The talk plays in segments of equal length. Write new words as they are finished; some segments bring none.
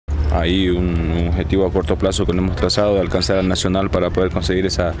ahí un objetivo a corto plazo que nos hemos trazado de alcanzar al Nacional para poder conseguir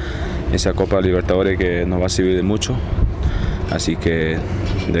esa Copa Libertadores que nos va a servir de mucho. Así que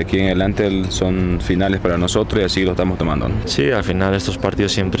de aquí en adelante son finales para nosotros y así lo estamos tomando, ¿no? Sí, al final estos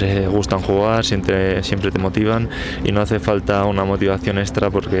partidos siempre gustan jugar, siempre te motivan y no hace falta una motivación extra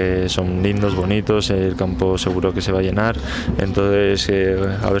porque son lindos, bonitos, el campo seguro que se va a llenar, entonces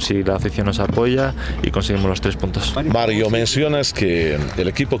a ver si la afición nos apoya y conseguimos los 3 puntos. Mario, mencionas que el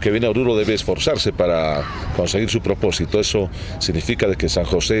equipo que viene a Oruro debe esforzarse para conseguir su propósito. Eso significa de que San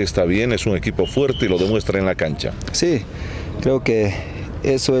José está bien, es un equipo fuerte y lo demuestra en la cancha. Sí, creo que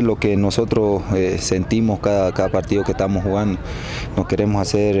eso es lo que nosotros sentimos cada partido que estamos jugando. Nos queremos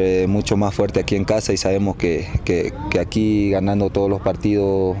hacer mucho más fuerte aquí en casa y sabemos que aquí ganando todos los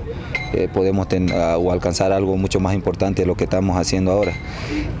partidos podemos o alcanzar algo mucho más importante de lo que estamos haciendo ahora.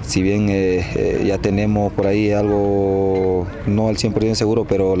 Si bien ya tenemos por ahí algo, no al 100% seguro,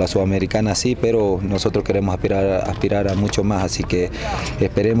 pero la Sudamericana sí, pero nosotros queremos aspirar a mucho más, así que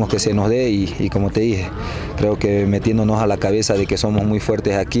esperemos que se nos dé y como te dije, creo que metiéndonos a la cabeza de que somos muy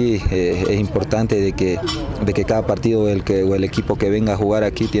fuertes aquí, es importante de que cada partido o el equipo que venga a jugar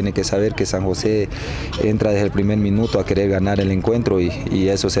aquí tiene que saber que San José entra desde el primer minuto a querer ganar el encuentro y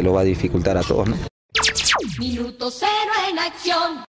eso se lo va a dificultar a todos, ¿no? Minuto cero en acción.